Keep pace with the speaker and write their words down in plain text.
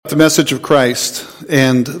The message of Christ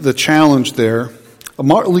and the challenge there.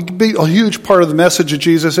 A huge part of the message of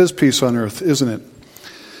Jesus is peace on earth, isn't it?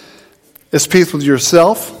 It's peace with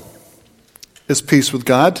yourself. It's peace with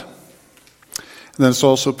God. And then it's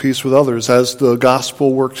also peace with others as the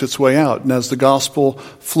gospel works its way out and as the gospel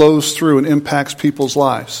flows through and impacts people's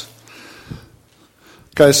lives.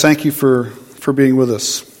 Guys, thank you for being with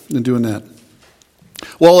us and doing that.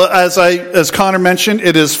 Well, as Connor mentioned,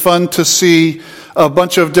 it is fun to see a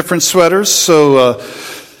bunch of different sweaters. So,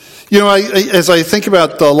 as I think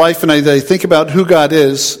about the life and I think about who God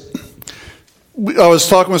is, I was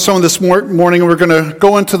talking with someone this morning, and we're going to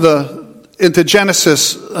go into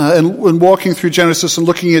Genesis and walking through Genesis and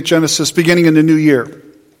looking at Genesis beginning in the new year.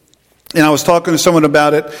 And I was talking to someone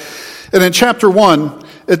about it. And in chapter 1,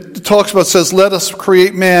 it says, let us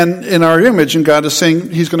create man in our image. And God is saying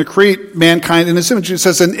he's going to create mankind in his image. It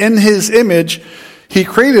says, and in his image, he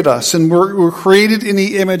created us. And we're created in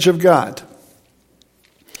the image of God.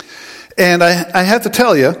 And I have to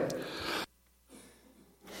tell you,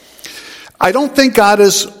 I don't think God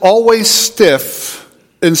is always stiff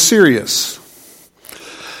and serious.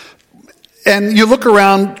 And you look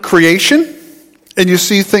around creation, and you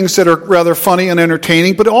see things that are rather funny and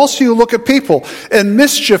entertaining, but also you look at people. And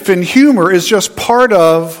mischief and humor is just part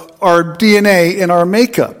of our DNA and our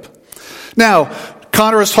makeup. Now,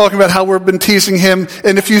 Connor was talking about how we've been teasing him,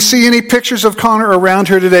 and if you see any pictures of Connor around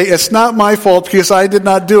here today, it's not my fault because I did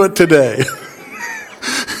not do it today.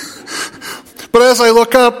 But as I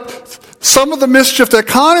look up, some of the mischief that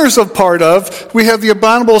Connor's a part of, we have the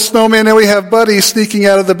abominable snowman and we have Buddy sneaking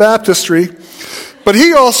out of the baptistry. But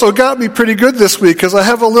he also got me pretty good this week because I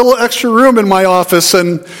have a little extra room in my office,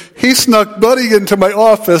 and he snuck Buddy into my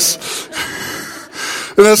office.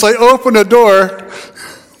 And as I opened the door,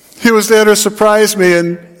 he was there to surprise me,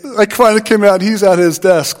 and I finally came out, and he's at his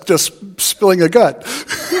desk just spilling a gut.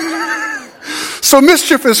 So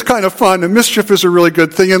mischief is kind of fun, and mischief is a really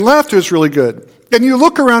good thing, and laughter is really good. And you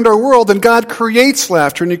look around our world, and God creates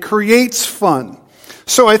laughter, and he creates fun.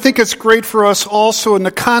 So I think it's great for us also in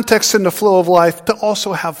the context and the flow of life to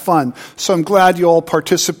also have fun. So I'm glad you all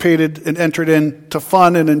participated and entered into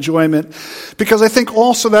fun and enjoyment, because I think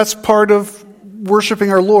also that's part of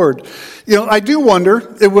worshiping our Lord. I do wonder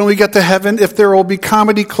if when we get to heaven, if there will be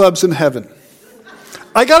comedy clubs in heaven.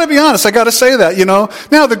 I got to be honest, I got to say that,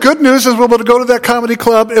 Now, the good news is we'll be able to go to that comedy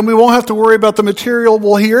club and we won't have to worry about the material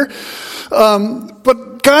we'll hear.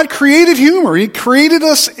 But God created humor. He created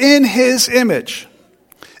us in his image.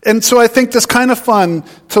 And so I think that's kind of fun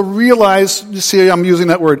to realize, you see, I'm using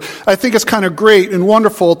that word. I think it's kind of great and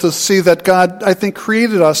wonderful to see that God, I think,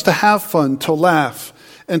 created us to have fun, to laugh,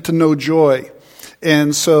 and to know joy.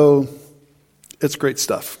 And so it's great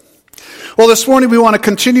stuff. Well, this morning we want to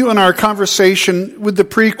continue in our conversation with the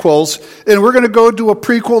prequels, and we're going to go to a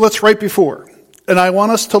prequel that's right before. And I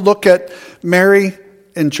want us to look at Mary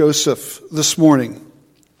and Joseph this morning.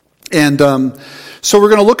 And so we're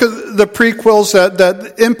going to look at the prequels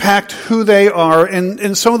that impact who they are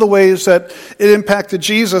and some of the ways that it impacted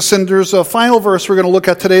Jesus. And there's a final verse we're going to look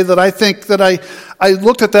at today that I think that I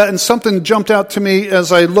looked at that and something jumped out to me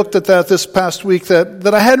as I looked at that this past week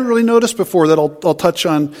that I hadn't really noticed before that I'll touch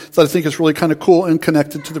on that I think is really kind of cool and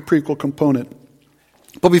connected to the prequel component.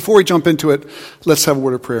 But before we jump into it, let's have a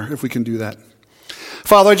word of prayer if we can do that.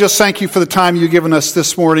 Father, I just thank you for the time you've given us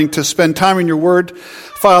this morning to spend time in your word.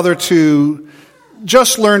 Father, to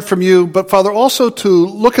just learn from you, but Father, also to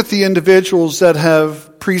look at the individuals that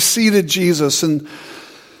have preceded Jesus. And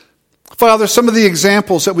Father, some of the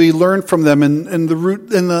examples that we learn from them and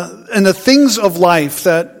the things of life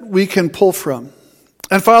that we can pull from.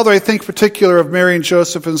 And Father, I think particular of Mary and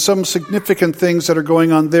Joseph and some significant things that are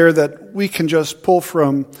going on there that we can just pull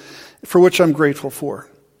from, for which I'm grateful for.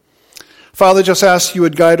 Father, just ask you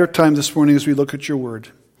would guide our time this morning as we look at your word.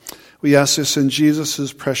 We ask this in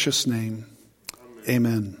Jesus' precious name.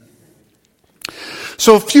 Amen.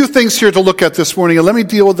 So a few things here to look at this morning, and let me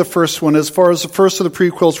deal with the first one as far as the first of the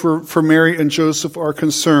prequels for Mary and Joseph are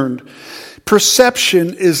concerned.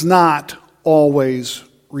 Perception is not always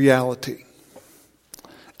reality.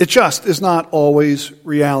 It just is not always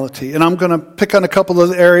reality. And I'm going to pick on a couple of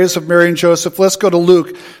the areas of Mary and Joseph. Let's go to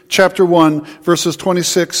Luke chapter 1, verses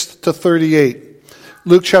 26 to 38.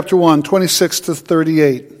 Luke chapter 1, 26 to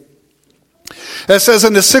 38. It says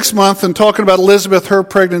in the 6th month, and talking about Elizabeth, her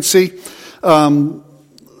pregnancy, the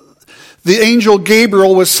angel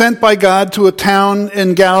Gabriel was sent by God to a town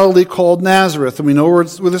in Galilee called Nazareth. And we know where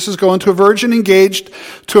this is going, to a virgin engaged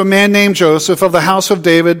to a man named Joseph of the house of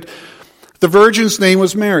David. The virgin's name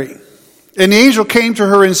was Mary. And the angel came to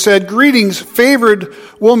her and said, "Greetings, favored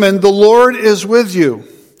woman, the Lord is with you."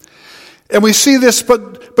 And we see this,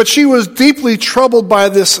 but she was deeply troubled by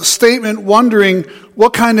this statement, wondering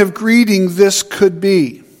what kind of greeting this could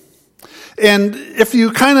be. And if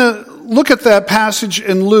you kind of look at that passage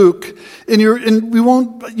in Luke, and you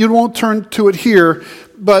won't turn to it here,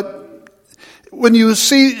 but when you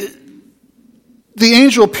see the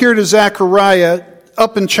angel appear to Zechariah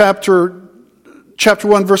up in chapter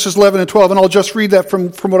 1, verses 11 and 12, and I'll just read that from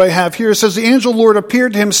what I have here. It says, the angel Lord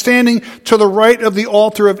appeared to him standing to the right of the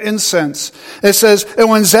altar of incense. It says, and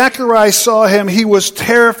when Zechariah saw him, he was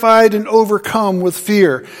terrified and overcome with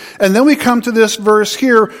fear. And then we come to this verse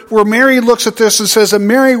here where Mary looks at this and says, and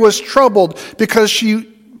Mary was troubled because she,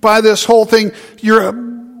 by this whole thing,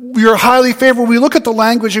 you're highly favored. We look at the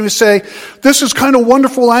language and we say, this is kind of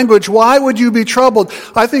wonderful language. Why would you be troubled?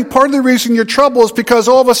 I think part of the reason you're troubled is because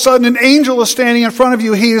all of a sudden an angel is standing in front of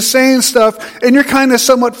you. He is saying stuff and you're kind of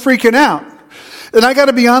somewhat freaking out. And I got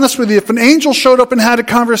to be honest with you. If an angel showed up and had a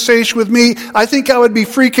conversation with me, I think I would be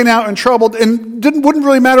freaking out and troubled, and wouldn't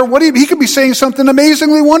really matter what he could be saying something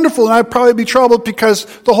amazingly wonderful, and I'd probably be troubled because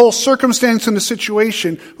the whole circumstance and the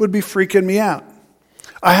situation would be freaking me out.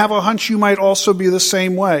 I have a hunch you might also be the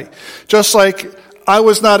same way. Just like I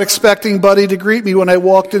was not expecting Buddy to greet me when I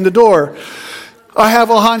walked in the door. I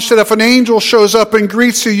have a hunch that if an angel shows up and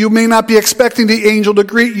greets you, you may not be expecting the angel to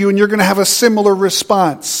greet you, and you're going to have a similar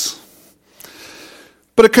response.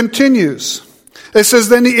 But it continues. It says,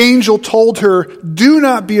 then the angel told her, do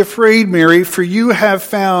not be afraid, Mary, for you have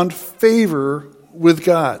found favor with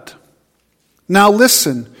God. Now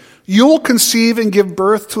listen. You will conceive and give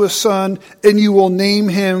birth to a son, and you will name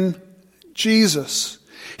him Jesus.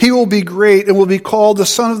 He will be great and will be called the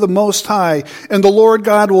Son of the Most High, and the Lord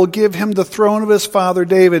God will give him the throne of his father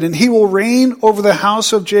David, and he will reign over the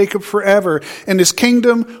house of Jacob forever, and his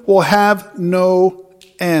kingdom will have no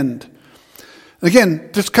end. Again,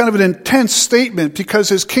 this is kind of an intense statement because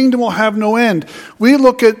his kingdom will have no end. We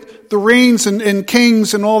look at the reigns and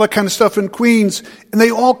kings and all that kind of stuff and queens, and they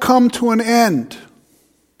all come to an end.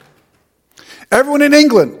 Everyone in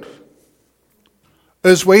England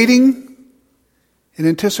is waiting in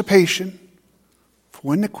anticipation for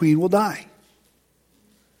when the Queen will die.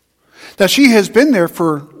 Now, she has been there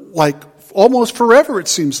for almost forever, it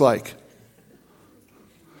seems like.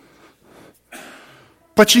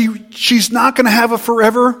 But she's not going to have a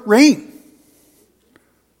forever reign.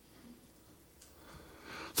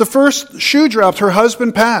 The first shoe dropped. Her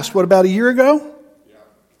husband passed, about a year ago?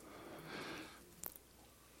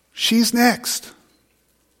 She's next.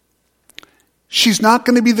 She's not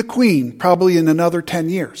going to be the queen probably in another 10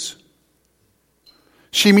 years.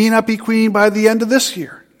 She may not be queen by the end of this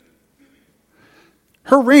year.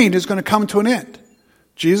 Her reign is going to come to an end.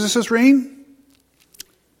 Jesus' reign,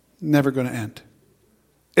 never going to end.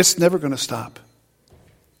 It's never going to stop.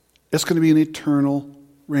 It's going to be an eternal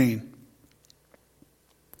reign.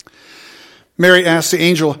 Mary asked the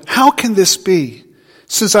angel, how can this be?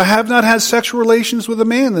 Since I have not had sexual relations with a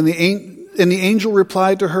man. And the angel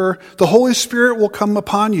replied to her, the Holy Spirit will come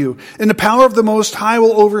upon you, and the power of the Most High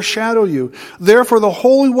will overshadow you. Therefore the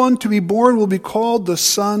Holy One to be born will be called the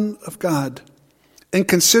Son of God. And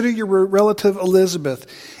consider your relative Elizabeth.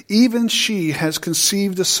 Even she has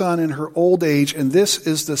conceived a son in her old age, and this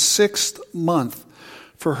is the 6th month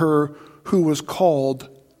for her who was called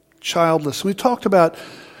childless. We talked about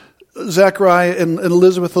Zechariah and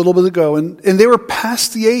Elizabeth a little bit ago, and they were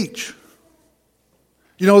past the age.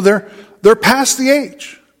 They're past the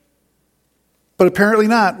age. But apparently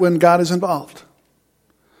not when God is involved.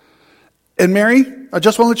 And Mary, I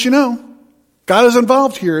just want to let you know, God is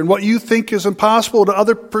involved here, and what you think is impossible to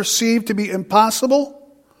others perceive to be impossible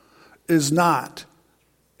is not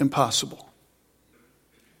impossible.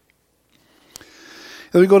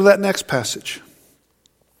 And we go to that next passage.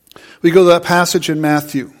 We go to that passage in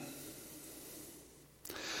Matthew.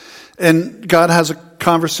 And God has a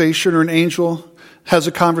conversation, or an angel has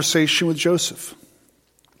a conversation with Joseph.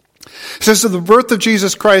 It says that the birth of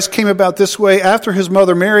Jesus Christ came about this way after his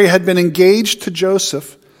mother Mary had been engaged to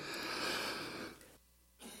Joseph.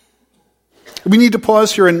 We need to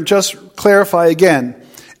pause here and just clarify again.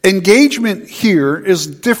 Engagement here is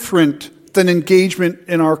different than engagement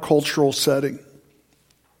in our cultural setting.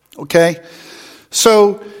 Okay?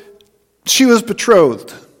 So, she was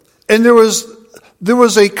betrothed. And there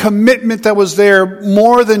was a commitment that was there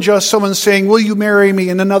more than just someone saying, will you marry me?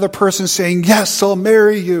 And another person saying, yes, I'll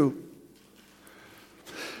marry you.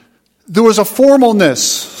 There was a formalness.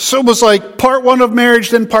 So it was like part 1 of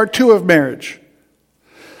marriage, then part 2 of marriage.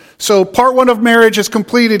 So part 1 of marriage is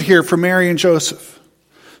completed here for Mary and Joseph.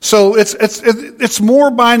 So it's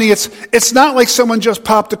more binding. It's not like someone just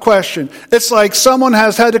popped a question. It's like someone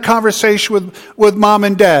has had a conversation with mom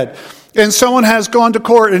and dad. and someone has gone to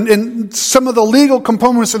court, and some of the legal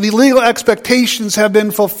components and the legal expectations have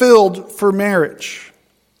been fulfilled for marriage.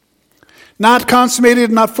 Not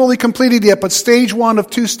consummated, not fully completed yet, but stage 1 of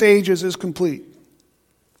 2 stages is complete.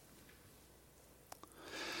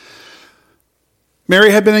 Mary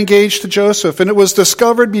had been engaged to Joseph, and it was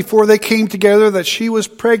discovered before they came together that she was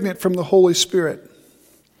pregnant from the Holy Spirit.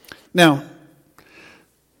 Now,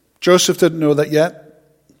 Joseph didn't know that yet.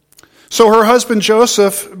 So her husband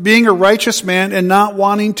Joseph, being a righteous man and not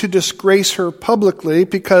wanting to disgrace her publicly,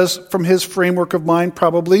 because from his framework of mind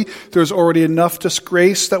probably there's already enough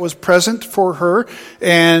disgrace that was present for her,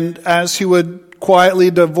 and as he would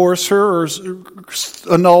quietly divorce her or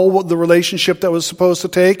annul the relationship that was supposed to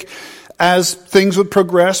take, as things would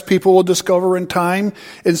progress, people would discover in time,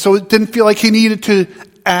 and so it didn't feel like he needed to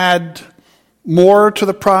add more to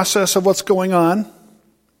the process of what's going on.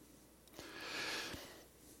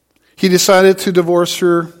 He decided to divorce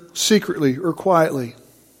her secretly or quietly.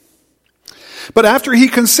 But after he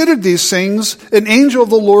considered these things, an angel of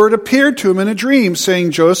the Lord appeared to him in a dream, saying,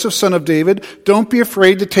 Joseph, son of David, don't be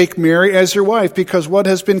afraid to take Mary as your wife, because what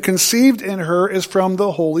has been conceived in her is from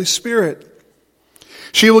the Holy Spirit.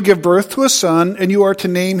 She will give birth to a son, and you are to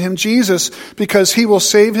name him Jesus, because he will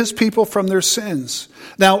save his people from their sins.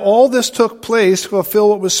 Now all this took place to fulfill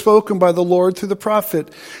what was spoken by the Lord through the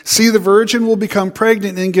prophet. See, the virgin will become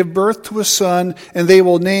pregnant and give birth to a son, and they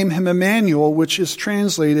will name him Emmanuel, which is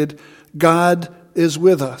translated, God is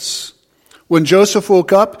with us. When Joseph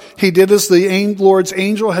woke up, he did as the Lord's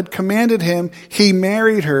angel had commanded him. He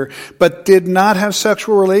married her, but did not have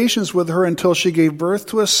sexual relations with her until she gave birth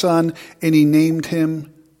to a son, and he named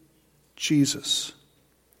him Jesus.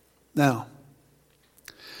 Now,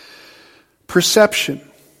 perception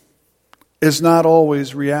is not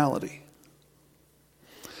always reality.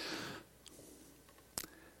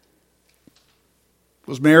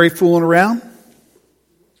 Was Mary fooling around?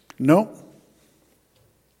 No.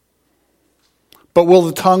 But will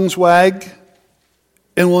the tongues wag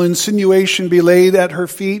and will insinuation be laid at her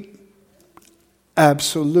feet?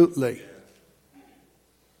 Absolutely.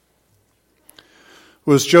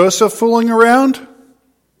 Was Joseph fooling around?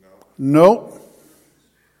 No.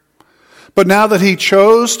 But now that he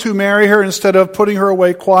chose to marry her instead of putting her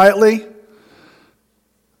away quietly,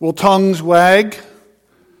 will tongues wag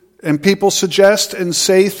and people suggest and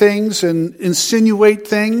say things and insinuate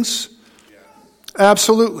things?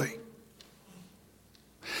 Absolutely.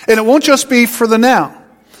 And it won't just be for the now.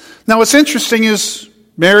 Now what's interesting is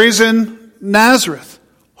Mary's in Nazareth,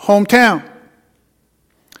 hometown.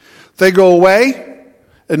 They go away,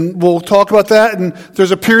 and we'll talk about that, and there's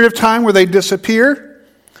a period of time where they disappear.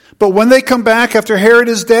 But when they come back after Herod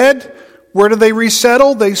is dead, where do they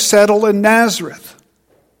resettle? They settle in Nazareth.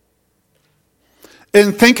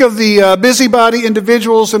 And think of the busybody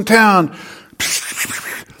individuals in town.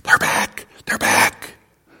 They're back. They're back.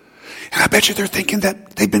 And I bet you they're thinking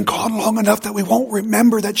that they've been gone long enough that we won't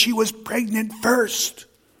remember that she was pregnant first.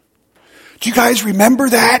 Do you guys remember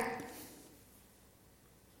that?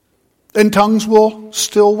 And tongues will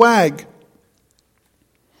still wag.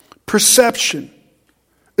 Perception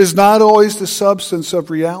is not always the substance of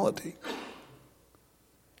reality.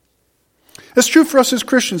 It's true for us as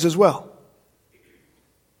Christians as well.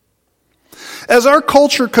 As our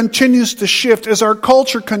culture continues to shift, as our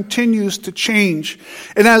culture continues to change,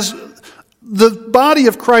 and as the body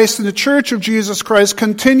of Christ and the church of Jesus Christ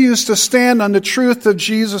continues to stand on the truth of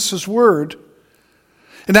Jesus' word,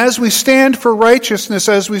 and as we stand for righteousness,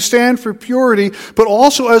 as we stand for purity, but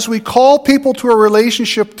also as we call people to a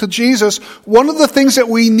relationship to Jesus, one of the things that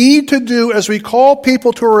we need to do as we call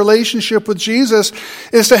people to a relationship with Jesus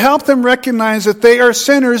is to help them recognize that they are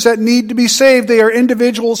sinners that need to be saved. They are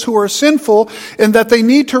individuals who are sinful, and that they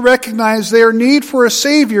need to recognize their need for a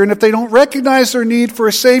Savior. And if they don't recognize their need for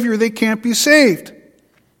a Savior, they can't be saved.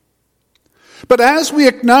 But as we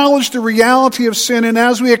acknowledge the reality of sin, and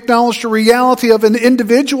as we acknowledge the reality of an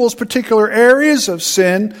individual's particular areas of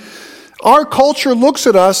sin, our culture looks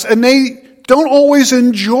at us and they don't always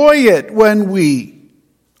enjoy it when we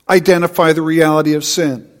identify the reality of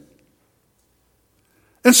sin.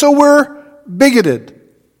 And so we're bigoted,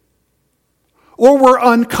 or we're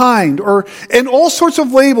unkind, and all sorts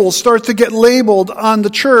of labels start to get labeled on the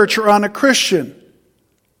church or on a Christian.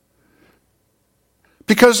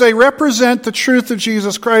 Because they represent the truth of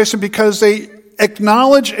Jesus Christ, and because they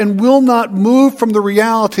acknowledge and will not move from the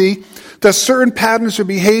reality that certain patterns of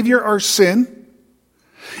behavior are sin.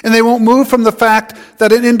 And they won't move from the fact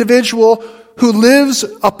that an individual who lives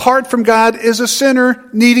apart from God is a sinner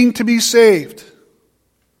needing to be saved.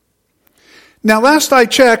 Now, last I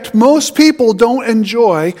checked, most people don't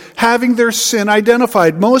enjoy having their sin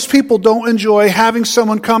identified. Most people don't enjoy having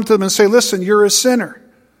someone come to them and say, listen, you're a sinner.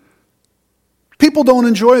 People don't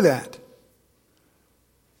enjoy that.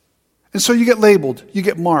 And so you get labeled, you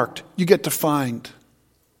get marked, you get defined.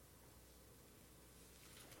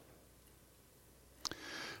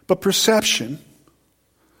 But perception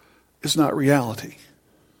is not reality.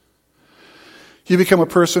 You become a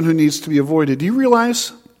person who needs to be avoided. Do you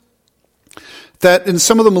realize that in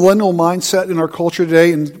some of the millennial mindset in our culture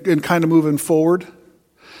today and kind of moving forward,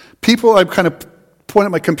 people, I'm kind of pointing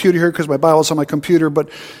at my computer here because my Bible's on my computer, but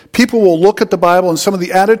people will look at the Bible, and some of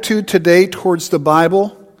the attitude today towards the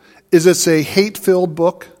Bible is it's a hate-filled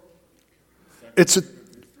book. Because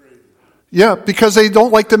they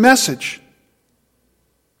don't like the message.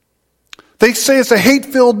 They say it's a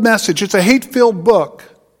hate-filled message. It's a hate-filled book.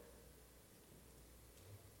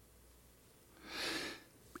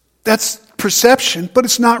 That's perception, but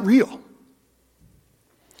it's not real.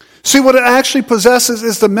 See, what it actually possesses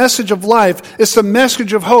is the message of life. It's the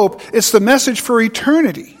message of hope. It's the message for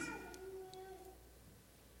eternity.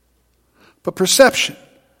 But perception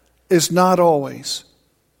is not always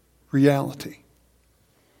reality.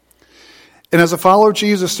 And as a follower of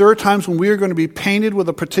Jesus, there are times when we are going to be painted with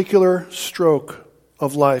a particular stroke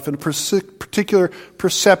of life and a particular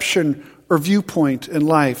perception or viewpoint in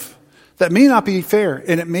life that may not be fair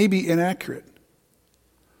and it may be inaccurate.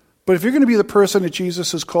 But if you're going to be the person that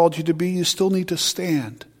Jesus has called you to be, you still need to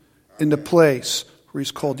stand in the place where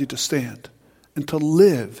He's called you to stand and to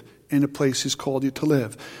live in the place He's called you to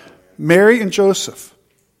live. Mary and Joseph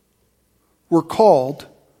were called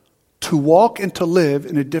to walk and to live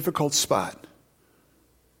in a difficult spot.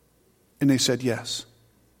 And they said yes.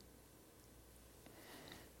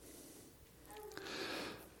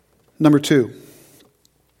 Number 2,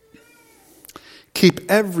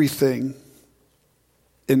 keep everything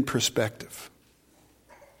in perspective.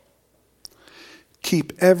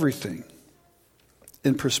 Keep everything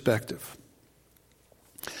in perspective.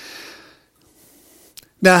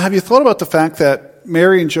 Now, have you thought about the fact that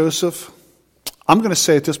Mary and Joseph, I'm going to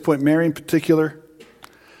say at this point, Mary in particular,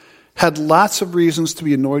 had lots of reasons to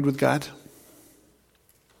be annoyed with God?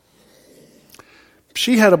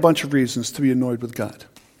 She had a bunch of reasons to be annoyed with God.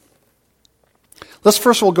 Let's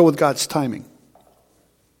first of all go with God's timing.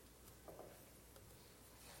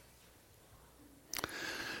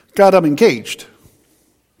 God, I'm engaged.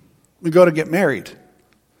 We got to get married.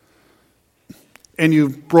 And you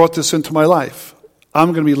brought this into my life.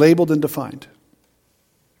 I'm going to be labeled and defined.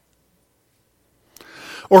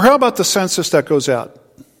 Or how about the census that goes out?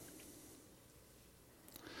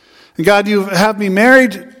 And God, you have me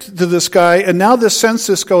married to this guy, and now this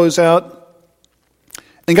census goes out.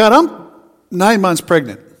 And God, I'm 9 months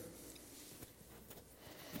pregnant.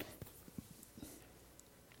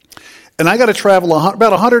 And I got to travel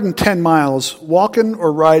about 110 miles, walking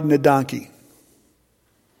or riding a donkey,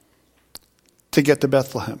 to get to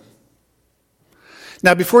Bethlehem.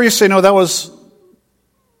 Now, before you say, no, that was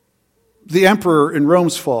the emperor in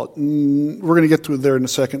Rome's fault, we're going to get to it there in a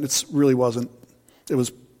second. It really wasn't. It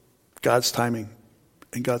was God's timing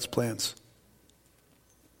and God's plans.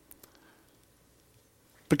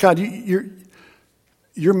 But God,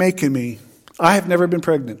 you're making me. I have never been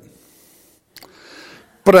pregnant.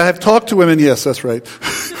 But I have talked to women. Yes, that's right.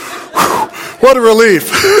 What a relief.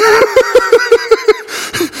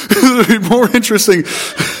 It would be more interesting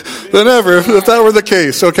than ever if that were the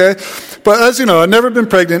case, okay? But as you know, I've never been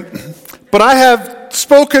pregnant. But I have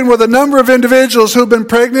spoken with a number of individuals who've been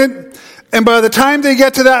pregnant, and by the time they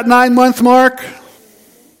get to that 9-month mark,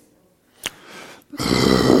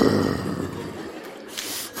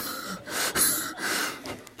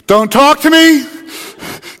 don't talk to me.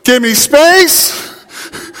 Give me space.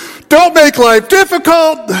 Don't make life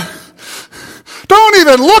difficult. Don't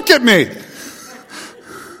even look at me.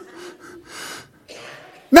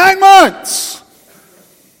 9 months.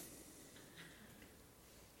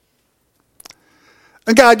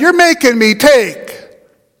 And God, you're making me take,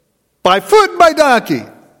 by foot and by donkey,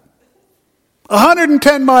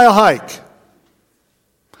 110-mile hike.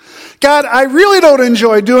 God, I really don't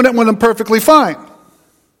enjoy doing it when I'm perfectly fine.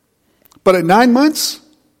 But at 9 months?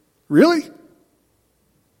 Really?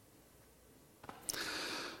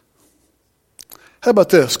 How about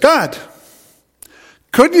this? God,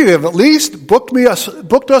 couldn't you have at least booked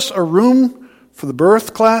us a room for the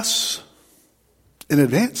birth class in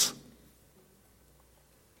advance?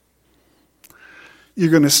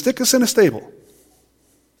 You're going to stick us in a stable.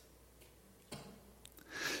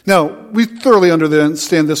 Now, we thoroughly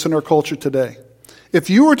understand this in our culture today.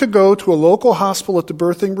 If you were to go to a local hospital at the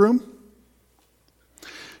birthing room,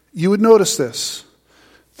 you would notice this.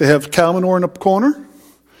 They have cow manure in a corner.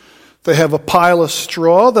 They have a pile of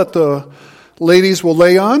straw that the ladies will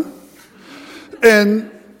lay on.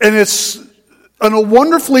 And it's in a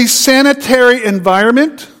wonderfully sanitary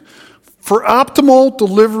environment for optimal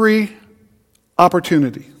delivery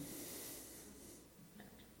opportunity.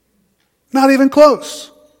 Not even close.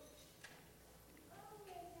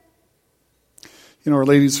 You know, our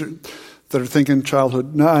ladies that are thinking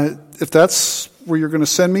childhood, nah, if that's where you're going to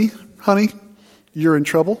send me, honey, you're in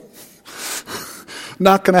trouble.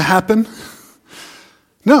 Not going to happen.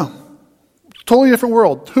 No. Totally different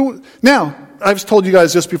world. Now, I've told you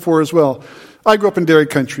guys this before as well. I grew up in dairy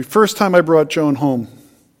country. First time I brought Joan home,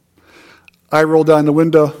 I rolled down the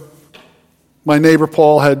window. My neighbor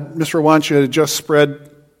Paul Mr. Wanchi had just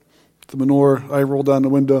spread the manure. I rolled down the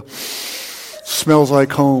window. Smells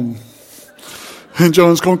like home. And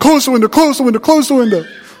Joan's going, close the window, close the window, close the window.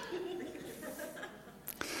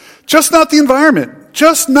 Just not the environment.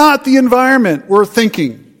 Just not the environment we're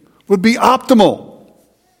thinking would be optimal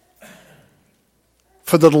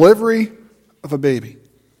for the delivery of a baby.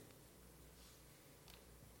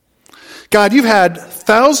 God, you've had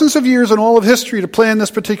thousands of years in all of history to plan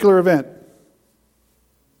this particular event.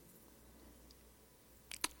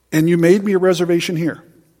 And you made me a reservation here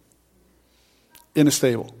in a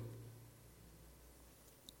stable.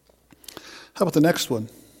 How about the next one?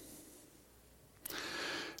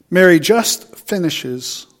 Mary just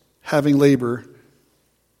finishes having labor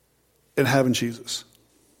and having Jesus.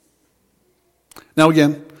 Now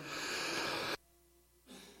again,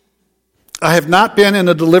 I have not been in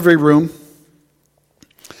a delivery room,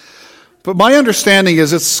 but my understanding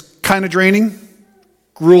is it's kind of draining,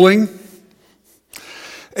 grueling,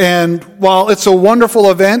 and while it's a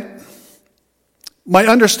wonderful event, my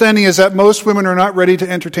understanding is that most women are not ready to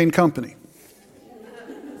entertain company.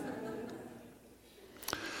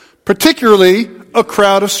 Particularly a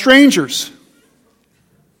crowd of strangers.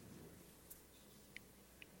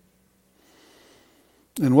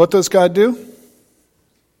 And what does God do?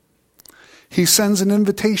 He sends an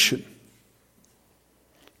invitation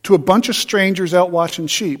to a bunch of strangers out watching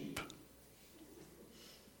sheep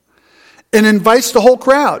and invites the whole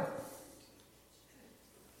crowd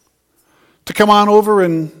to come on over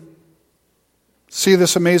and see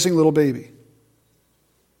this amazing little baby.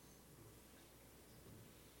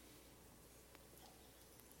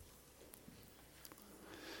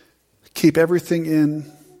 Keep everything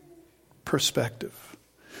in perspective.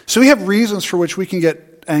 So we have reasons for which we can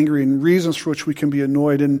get angry and reasons for which we can be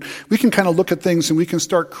annoyed, and we can kind of look at things and we can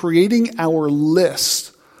start creating our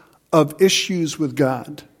list of issues with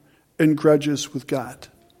God and grudges with God.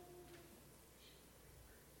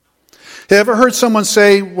 Have you ever heard someone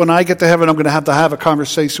say, when I get to heaven, I'm going to have a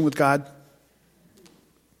conversation with God?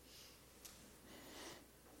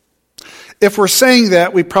 If we're saying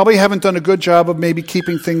that, we probably haven't done a good job of maybe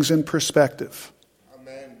keeping things in perspective.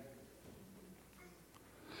 Amen.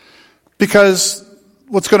 Because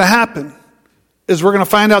what's going to happen is we're going to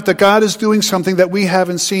find out that God is doing something that we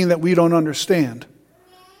haven't seen, that we don't understand.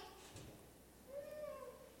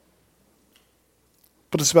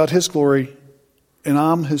 But it's about His glory, and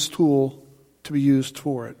I'm His tool to be used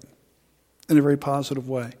for it in a very positive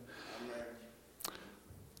way.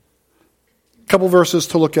 A couple verses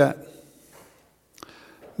to look at.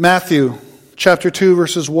 Matthew chapter 2,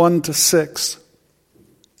 verses 1 to 6.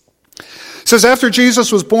 It says, after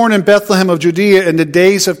Jesus was born in Bethlehem of Judea in the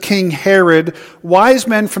days of King Herod, wise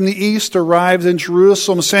men from the east arrived in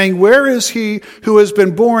Jerusalem, saying, where is he who has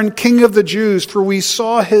been born King of the Jews? For we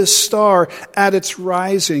saw his star at its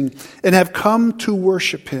rising and have come to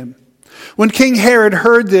worship him. When King Herod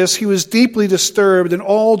heard this, he was deeply disturbed, and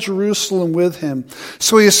all Jerusalem with him.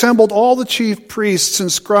 So he assembled all the chief priests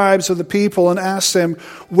and scribes of the people and asked them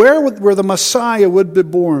where the Messiah would be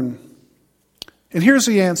born. And here's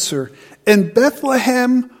the answer. In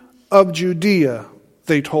Bethlehem of Judea,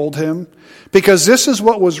 they told him, because this is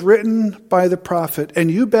what was written by the prophet.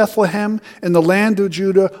 And you, Bethlehem, in the land of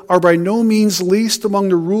Judah, are by no means least among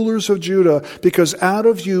the rulers of Judah, because out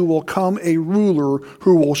of you will come a ruler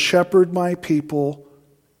who will shepherd my people,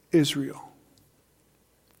 Israel.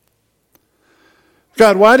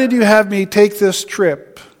 God, why did you have me take this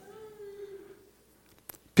trip?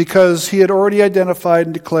 Because he had already identified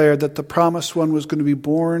and declared that the promised one was going to be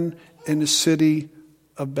born in the city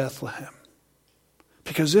of Bethlehem.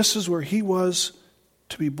 Because this is where he was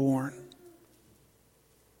to be born.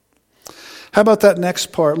 How about that next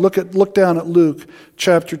part? Look down at Luke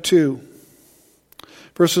chapter 2,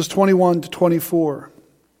 verses 21 to 24.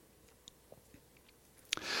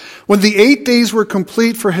 When the 8 days were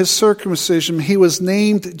complete for his circumcision, he was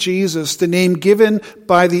named Jesus, the name given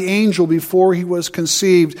by the angel before he was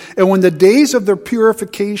conceived. And when the days of their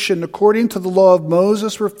purification, according to the law of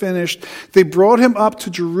Moses, were finished, they brought him up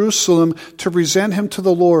to Jerusalem to present him to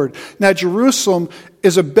the Lord. Now, Jerusalem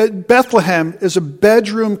is Bethlehem is a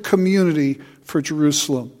bedroom community for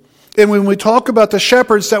Jerusalem. And when we talk about the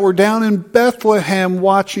shepherds that were down in Bethlehem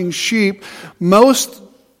watching sheep, most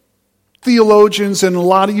theologians, and a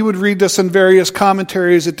lot of you would read this in various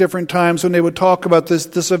commentaries at different times when they would talk about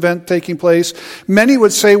this event taking place. Many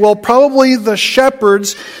would say, well, probably the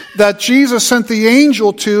shepherds that Jesus sent the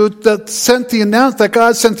angel to, that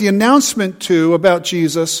God sent the announcement to about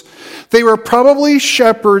Jesus, they were probably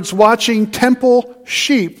shepherds watching temple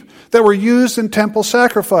sheep that were used in temple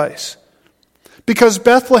sacrifice. Because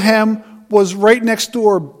Bethlehem was right next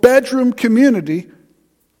door, bedroom community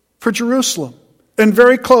for Jerusalem, and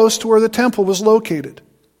very close to where the temple was located.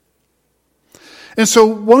 And so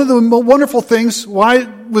one of the wonderful things, why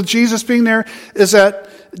with Jesus being there, is that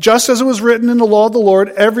just as it was written in the law of the Lord,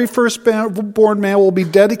 every firstborn man will be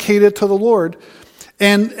dedicated to the Lord,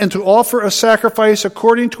 and to offer a sacrifice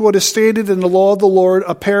according to what is stated in the law of the Lord,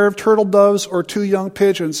 a pair of turtle doves or 2 young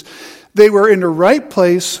pigeons. They were in the right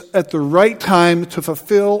place at the right time to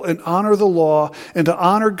fulfill and honor the law and to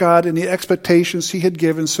honor God and the expectations he had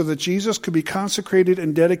given so that Jesus could be consecrated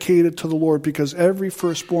and dedicated to the Lord, because every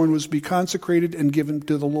firstborn was to be consecrated and given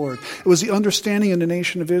to the Lord. It was the understanding in the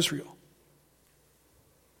nation of Israel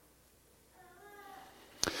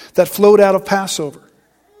that flowed out of Passover.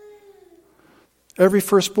 Every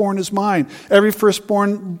firstborn is mine. Every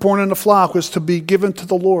firstborn born in the flock was to be given to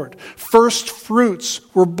the Lord. First fruits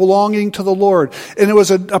were belonging to the Lord. And it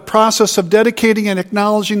was a process of dedicating and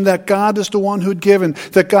acknowledging that God is the one who'd given,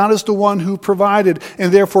 that God is the one who provided,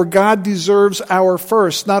 and therefore God deserves our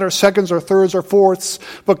firsts, not our seconds or thirds or fourths,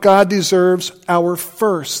 but God deserves our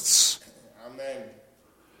firsts. Amen.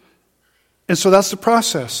 And so that's the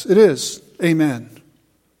process. It is. Amen.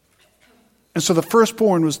 And so the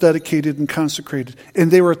firstborn was dedicated and consecrated.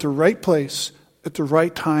 And they were at the right place at the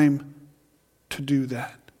right time to do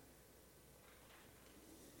that.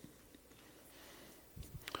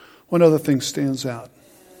 One other thing stands out.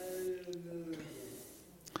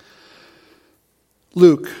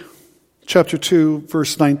 Luke chapter 2,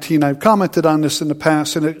 verse 19. I've commented on this in the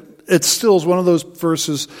past, and it still is one of those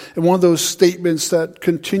verses and one of those statements that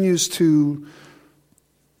continues to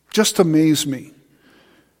just amaze me.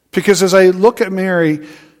 Because as I look at Mary,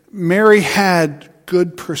 Mary had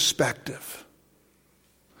good perspective.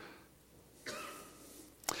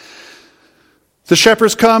 The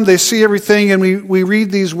shepherds come, they see everything, and we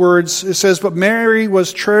read these words. It says, but Mary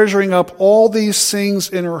was treasuring up all these things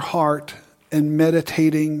in her heart and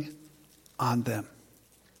meditating on them.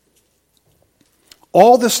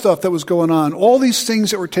 All this stuff that was going on, all these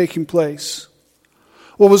things that were taking place,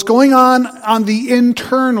 what was going on the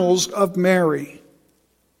internals of Mary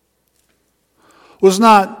was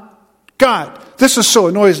not, God, this is so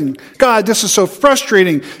annoying. God, this is so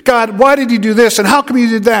frustrating. God, why did you do this? And how come you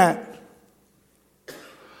did that?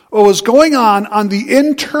 What was going on the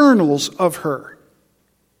internals of her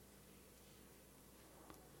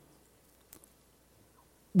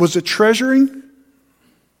was a treasuring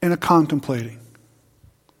and a contemplating.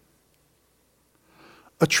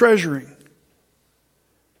 A treasuring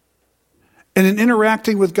and in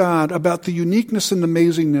interacting with God about the uniqueness and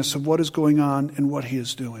amazingness of what is going on and what he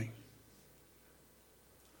is doing.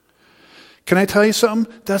 Can I tell you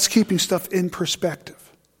something? That's keeping stuff in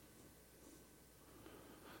perspective.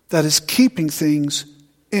 That is keeping things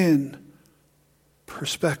in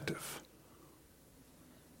perspective.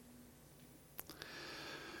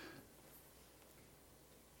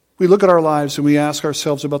 We look at our lives and we ask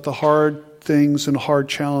ourselves about the hard things and hard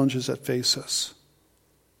challenges that face us.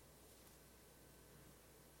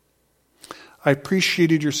 I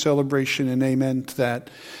appreciated your celebration, and amen to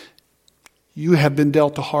that. You have been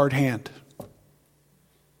dealt a hard hand.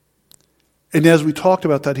 And as we talked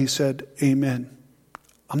about that, he said, amen.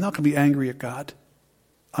 I'm not going to be angry at God.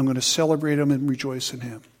 I'm going to celebrate him and rejoice in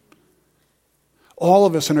him. All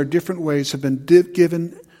of us in our different ways have been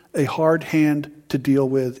given a hard hand to deal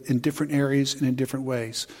with in different areas and in different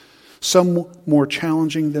ways. Some more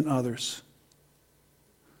challenging than others.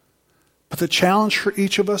 But the challenge for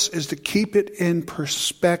each of us is to keep it in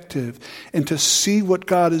perspective and to see what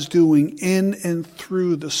God is doing in and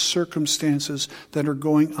through the circumstances that are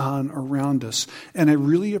going on around us. And I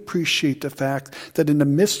really appreciate the fact that in the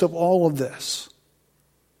midst of all of this,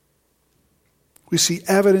 we see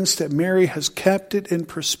evidence that Mary has kept it in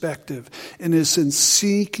perspective and is in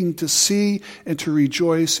seeking to see and to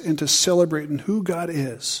rejoice and to celebrate in who God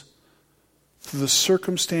is through the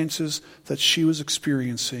circumstances that she was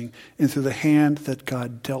experiencing and through the hand that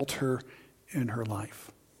God dealt her in her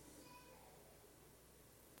life.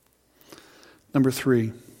 Number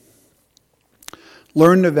 3,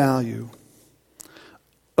 learn the value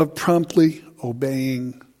of promptly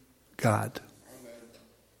obeying God.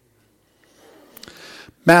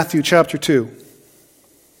 Matthew chapter 2,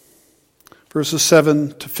 verses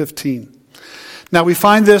 7 to 15. Now we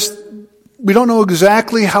find this, we don't know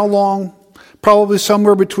exactly how long, probably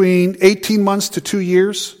somewhere between 18 months to 2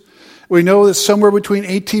 years. We know that somewhere between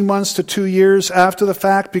 18 months to 2 years after the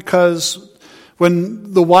fact, because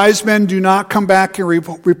when the wise men do not come back and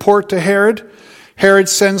report to Herod, Herod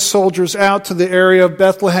sends soldiers out to the area of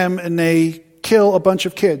Bethlehem and they kill a bunch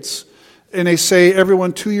of kids. And they say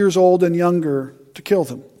everyone 2 years old and younger to kill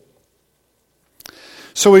them.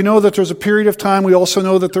 So we know that there's a period of time. We also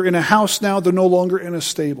know that they're in a house now. They're no longer in a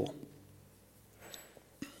stable.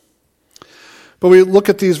 But we look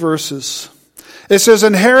at these verses. It says,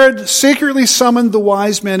 and Herod secretly summoned the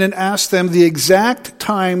wise men and asked them the exact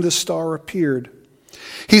time the star appeared.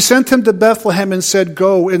 He sent them to Bethlehem and said,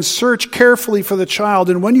 go and search carefully for the child,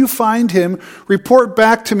 and when you find him, report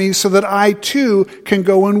back to me so that I too can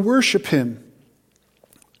go and worship him.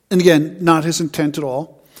 And again, not his intent at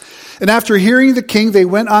all. And after hearing the king, they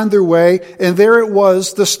went on their way, and there it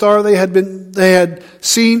was, the star they had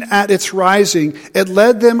seen at its rising. It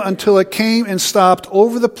led them until it came and stopped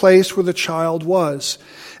over the place where the child was.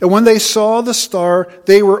 And when they saw the star,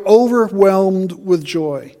 they were overwhelmed with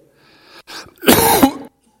joy.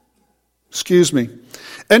 Excuse me.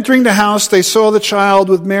 Entering the house, they saw the child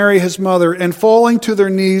with Mary, his mother, and falling to their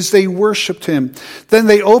knees, they worshipped him. Then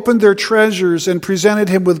they opened their treasures and presented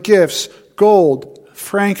him with gifts, gold,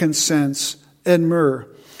 frankincense, and myrrh.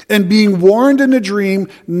 And being warned in a dream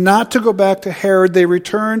not to go back to Herod, they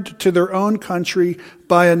returned to their own country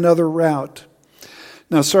by another route.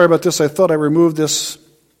 Now, sorry about this. I thought I removed this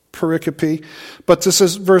pericope. But this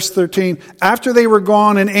is verse 13. After they were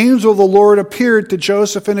gone, an angel of the Lord appeared to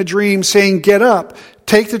Joseph in a dream, saying, get up,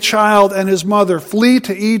 take the child and his mother, flee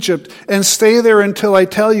to Egypt, and stay there until I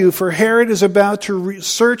tell you, for Herod is about to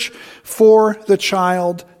search for the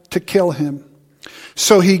child to kill him.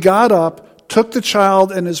 So he got up, took the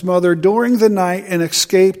child and his mother during the night, and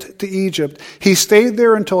escaped to Egypt. He stayed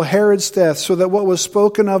there until Herod's death, so that what was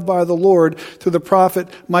spoken of by the Lord through the prophet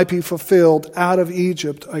might be fulfilled. Out of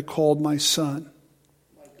Egypt I called my son.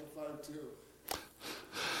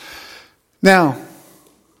 Now,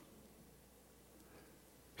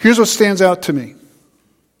 here's what stands out to me.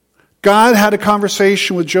 God had a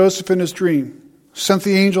conversation with Joseph in his dream. Sent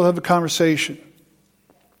the angel to have a conversation.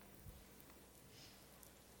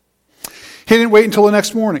 He didn't wait until the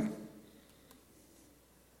next morning.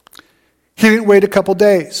 He didn't wait a couple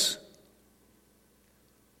days.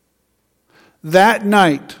 That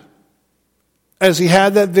night, as he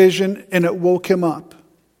had that vision and it woke him up,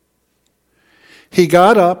 he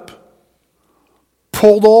got up,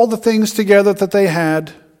 pulled all the things together that they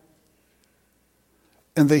had,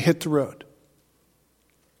 and they hit the road.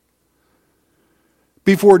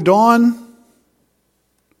 Before dawn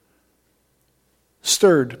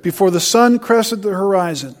stirred, before the sun crested the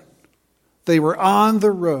horizon, they were on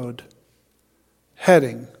the road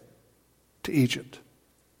heading to Egypt.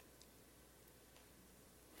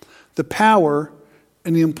 The power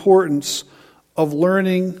and the importance of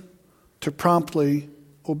learning to promptly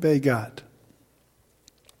obey God.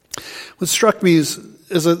 What struck me is,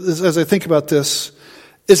 as I think about this,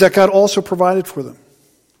 is that God also provided for them.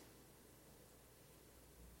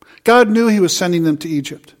 God knew he was sending them to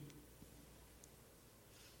Egypt.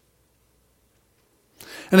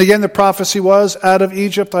 And again, the prophecy was, out of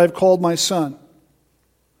Egypt I have called my son,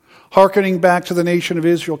 hearkening back to the nation of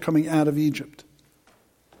Israel coming out of Egypt.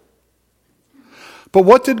 But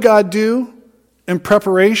what did God do in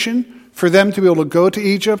preparation for them to be able to go to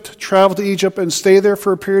Egypt, travel to Egypt, and stay there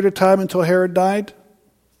for a period of time until Herod died?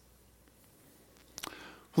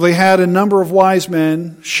 Well, they had a number of wise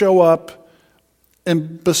men show up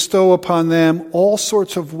and bestow upon them all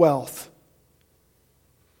sorts of wealth,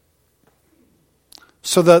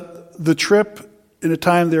 so that the trip in a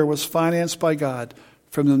time there was financed by God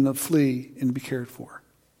for them to flee and be cared for.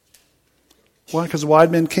 Why? Because the wise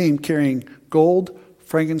men came carrying gold,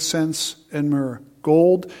 frankincense, and myrrh.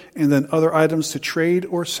 Gold and then other items to trade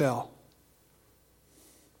or sell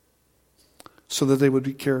so that they would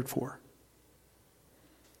be cared for.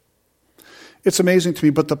 It's amazing to me,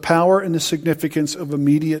 but the power and the significance of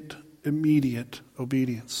immediate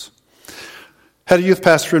obedience. Had a youth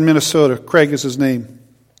pastor in Minnesota. Craig is his name.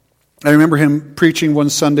 I remember him preaching one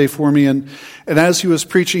Sunday for me, and as he was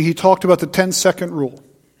preaching, he talked about the 10-second rule.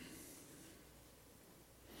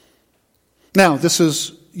 Now, this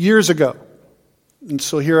is years ago. And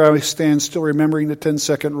so here I stand still remembering the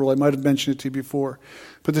 10-second rule. I might have mentioned it to you before.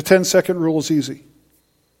 But the 10-second rule is easy.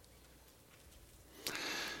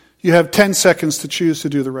 You have 10 seconds to choose to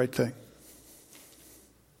do the right thing.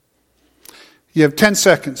 You have 10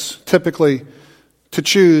 seconds, typically, to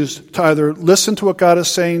choose to either listen to what God is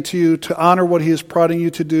saying to you, to honor what He is prodding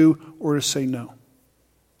you to do, or to say no.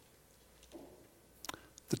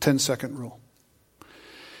 The 10-second rule.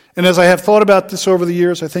 And as I have thought about this over the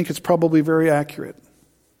years, I think it's probably very accurate.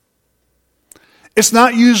 It's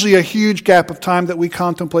not usually a huge gap of time that we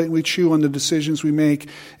contemplate and we chew on the decisions we make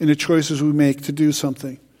and the choices we make to do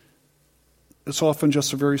something. It's often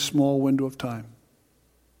just a very small window of time.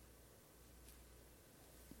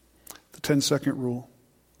 The 10-second rule.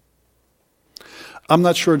 I'm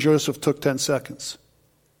not sure Joseph took 10 seconds.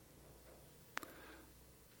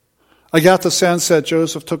 I got the sense that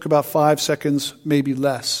Joseph took about 5 seconds, maybe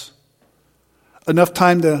less. Enough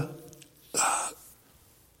time to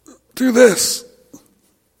do this.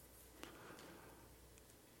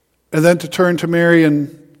 And then to turn to Mary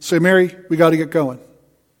and say, Mary, we got to get going.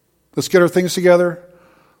 Let's get our things together.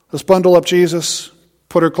 Let's bundle up Jesus,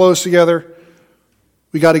 put our clothes together.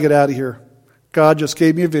 We got to get out of here. God just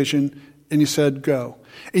gave me a vision, and He said, go.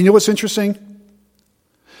 And you know what's interesting?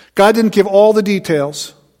 God didn't give all the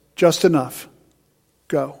details, just enough.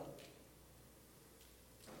 Go.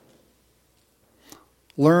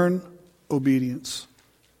 Learn obedience.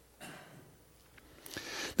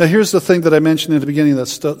 Now here's the thing that I mentioned in the beginning that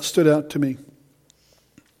stood out to me.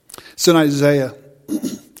 It's in Isaiah.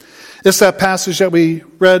 It's that passage that we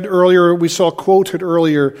read earlier, we saw quoted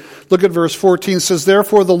earlier. Look at verse 14. It says,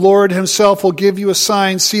 therefore the Lord Himself will give you a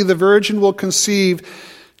sign. See, the virgin will conceive,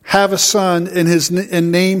 have a son,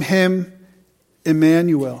 and name him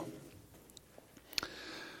Emmanuel.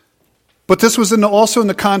 But this was also in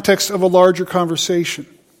the context of a larger conversation.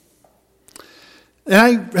 And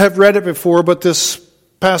I have read it before, but this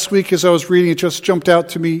past week as I was reading, it just jumped out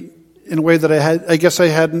to me in a way that I guess I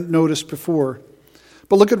hadn't noticed before.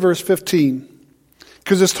 But look at verse 15,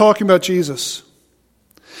 because it's talking about Jesus.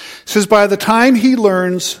 It says, by the time He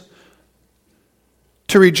learns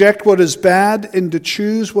to reject what is bad and to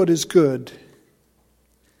choose what is good,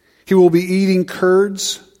 He will be eating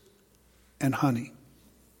curds and honey.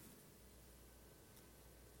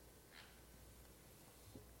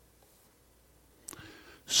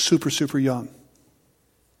 Super, super young.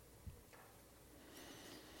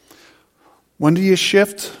 When do you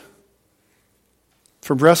shift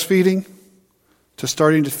from breastfeeding to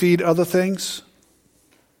starting to feed other things?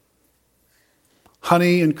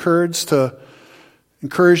 Honey and curds to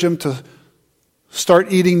encourage them to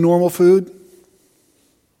start eating normal food?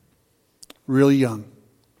 Really young.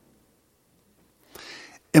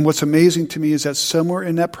 And what's amazing to me is that somewhere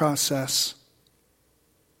in that process,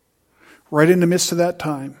 right in the midst of that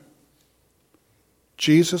time,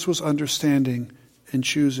 Jesus was understanding and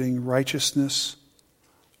choosing righteousness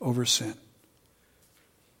over sin.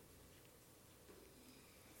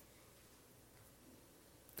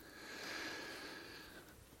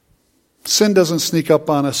 Sin doesn't sneak up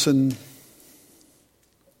on us, and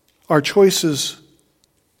our choices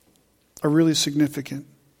are really significant.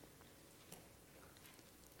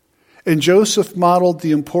 And Joseph modeled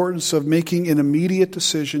the importance of making an immediate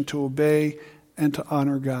decision to obey and to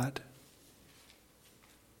honor God.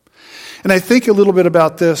 And I think a little bit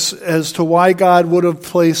about this as to why God would have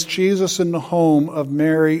placed Jesus in the home of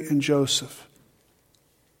Mary and Joseph.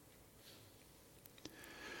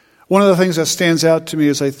 One of the things that stands out to me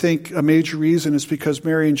is I think a major reason is because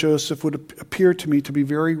Mary and Joseph would appear to me to be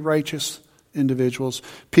very righteous individuals,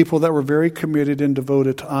 people that were very committed and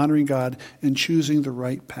devoted to honoring God and choosing the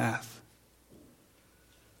right path.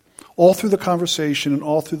 All through the conversation and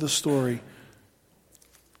all through the story,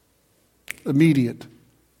 immediate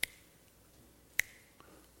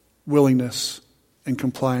willingness and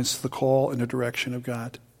compliance to the call and the direction of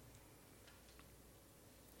God.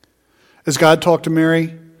 As God talked to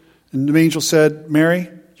Mary, and the angel said, Mary,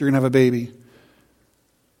 you're going to have a baby.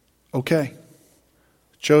 Okay.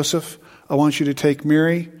 Joseph, I want you to take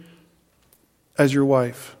Mary as your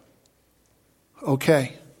wife.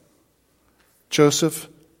 Okay. Joseph,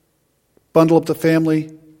 bundle up the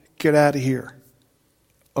family, get out of here.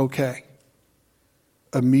 Okay.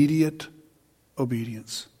 Immediate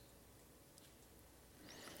obedience.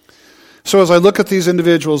 So as I look at these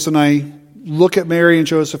individuals and I look at Mary and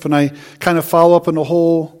Joseph and I kind of follow up on the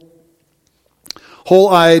whole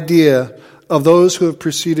idea of those who have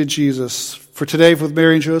preceded Jesus, for today with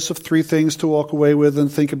Mary and Joseph, 3 things to walk away with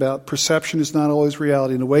and think about. Perception is not always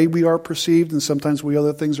reality. And the way we are perceived, and sometimes the way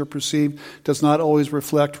other things are perceived, does not always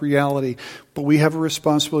reflect reality. But we have a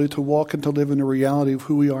responsibility to walk and to live in the reality of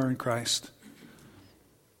who we are in Christ.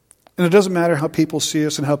 And it doesn't matter how people see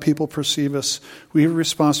us and how people perceive us. We have a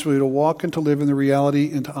responsibility to walk and to live in the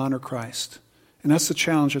reality and to honor Christ. And that's the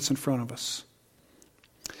challenge that's in front of us.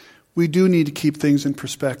 We do need to keep things in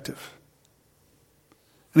perspective.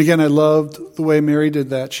 And again, I loved the way Mary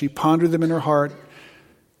did that. She pondered them in her heart.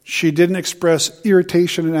 She didn't express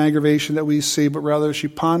irritation and aggravation that we see, but rather she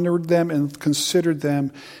pondered them and considered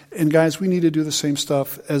them. And guys, we need to do the same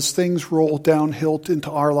stuff. As things roll downhill into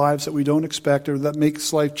our lives that we don't expect or that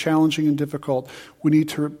makes life challenging and difficult, we need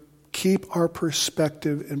to keep our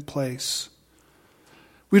perspective in place.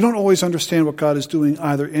 We don't always understand what God is doing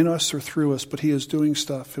either in us or through us, but He is doing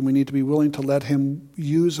stuff, and we need to be willing to let Him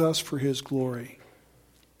use us for His glory.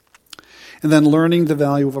 And then learning the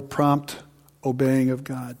value of a prompt obeying of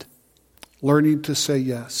God. Learning to say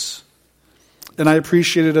yes. And I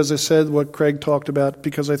appreciated, as I said, what Craig talked about,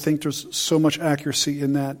 because I think there's so much accuracy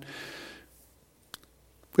in that.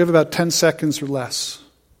 We have about 10 seconds or less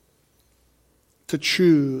to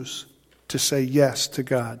choose to say yes to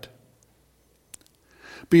God.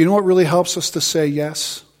 But you know what really helps us to say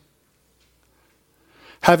yes?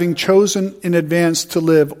 Having chosen in advance to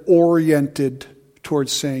live oriented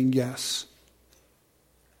towards saying yes.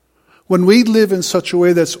 When we live in such a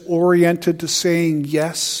way that's oriented to saying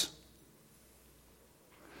yes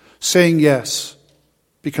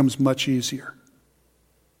becomes much easier.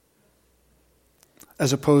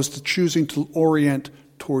 As opposed to choosing to orient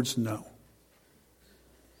towards no.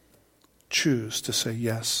 Choose to say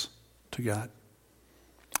yes to God.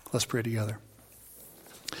 Let's pray together.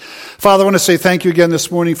 Father, I want to say thank you again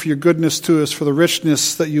this morning for your goodness to us, for the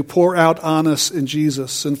richness that you pour out on us in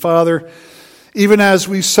Jesus. And Father, even as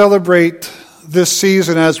we celebrate this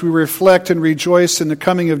season, as we reflect and rejoice in the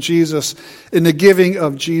coming of Jesus, in the giving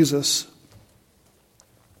of Jesus,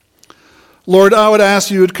 Lord, I would ask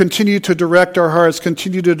you to continue to direct our hearts,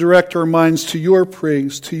 continue to direct our minds to your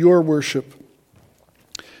praise, to your worship,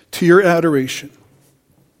 to your adoration.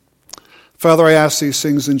 Father, I ask these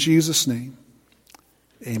things in Jesus' name.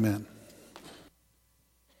 Amen.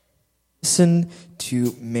 Listen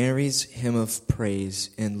to Mary's hymn of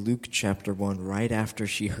praise in Luke chapter 1, right after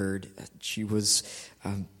she heard she was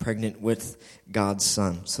pregnant with God's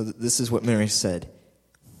Son. So this is what Mary said.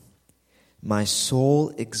 My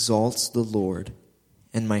soul exalts the Lord,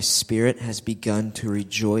 and my spirit has begun to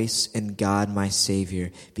rejoice in God my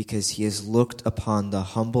Savior, because he has looked upon the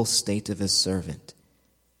humble state of his servant.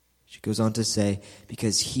 She goes on to say,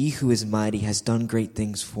 because he who is mighty has done great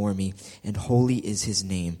things for me, and holy is his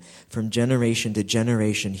name. From generation to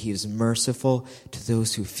generation he is merciful to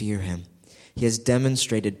those who fear him. He has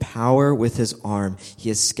demonstrated power with his arm. He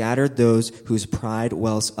has scattered those whose pride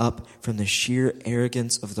wells up from the sheer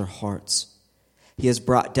arrogance of their hearts. He has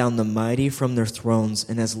brought down the mighty from their thrones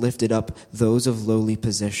and has lifted up those of lowly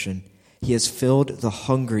position. He has filled the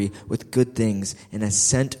hungry with good things and has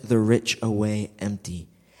sent the rich away empty.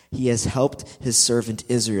 He has helped his servant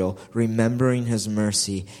Israel, remembering his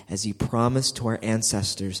mercy as he promised to our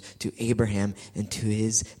ancestors, to Abraham and to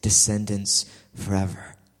his descendants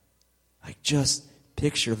forever. Like, just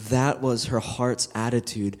picture that was her heart's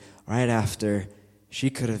attitude right after she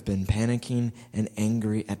could have been panicking and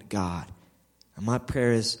angry at God. And my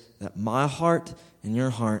prayer is that my heart and your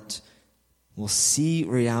heart will see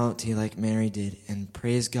reality like Mary did and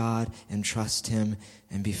praise God and trust him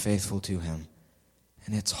and be faithful to him.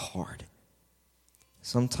 And it's hard.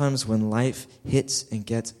 Sometimes when life hits and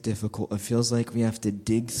gets difficult, it feels like we have to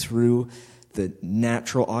dig through the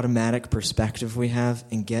natural, automatic perspective we have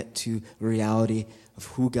and get to the reality of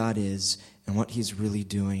who God is and what he's really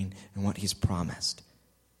doing and what he's promised.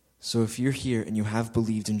 So if you're here and you have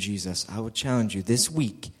believed in Jesus, I would challenge you this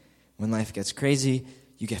week, when life gets crazy,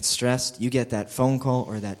 you get stressed, you get that phone call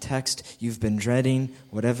or that text you've been dreading,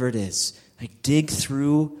 whatever it is, like dig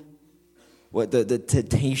through what the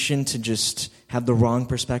temptation to just have the wrong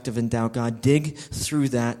perspective and doubt God. Dig through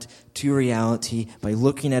that to reality by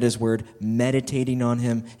looking at his word, meditating on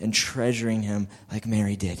him, and treasuring him like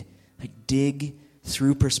Mary did. Like, dig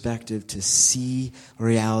through perspective to see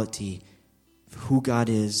reality of who God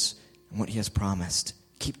is and what he has promised.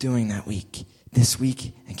 Keep doing that this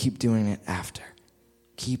week, and keep doing it after.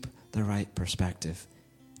 Keep the right perspective.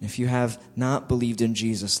 And if you have not believed in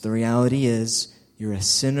Jesus, the reality is you're a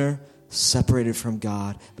sinner separated from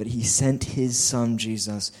God, but he sent his son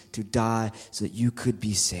Jesus to die so that you could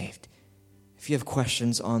be saved. If you have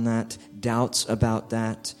questions on that, doubts about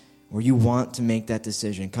that, or you want to make that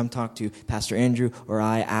decision, come talk to Pastor Andrew or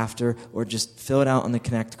I after, or just fill it out on the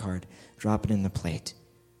Connect card. Drop it in the plate.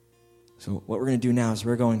 So what we're going to do now is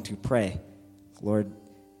we're going to pray. Lord,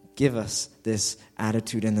 give us this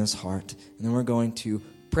attitude and this heart. And then we're going to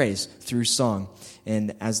praise through song.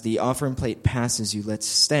 And as the offering plate passes you, let's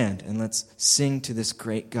stand and let's sing to this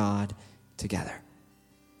great God together.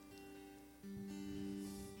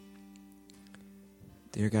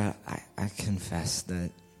 Dear God, I confess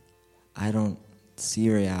that I don't see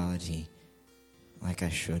reality like I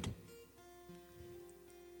should.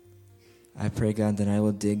 I pray, God, that I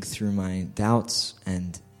will dig through my doubts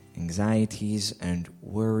and anxieties and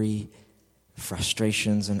worry,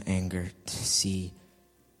 frustrations and anger to see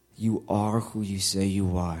you are who you say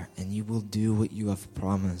you are, and you will do what you have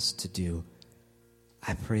promised to do.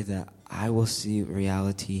 I pray that I will see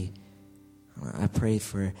reality. I pray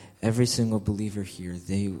for every single believer here.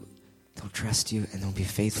 They'll trust you and they'll be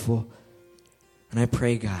faithful. And I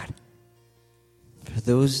pray, God, for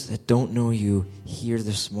those that don't know you here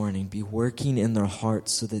this morning, be working in their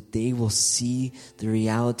hearts so that they will see the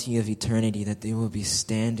reality of eternity, that they will be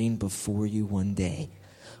standing before you one day.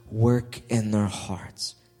 Work in their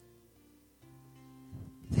hearts.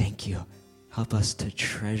 Thank you. Help us to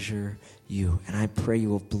treasure you. And I pray you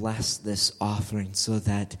will bless this offering so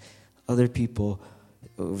that other people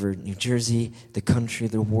over New Jersey, the country,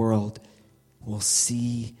 the world will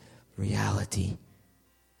see reality.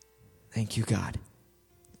 Thank you, God.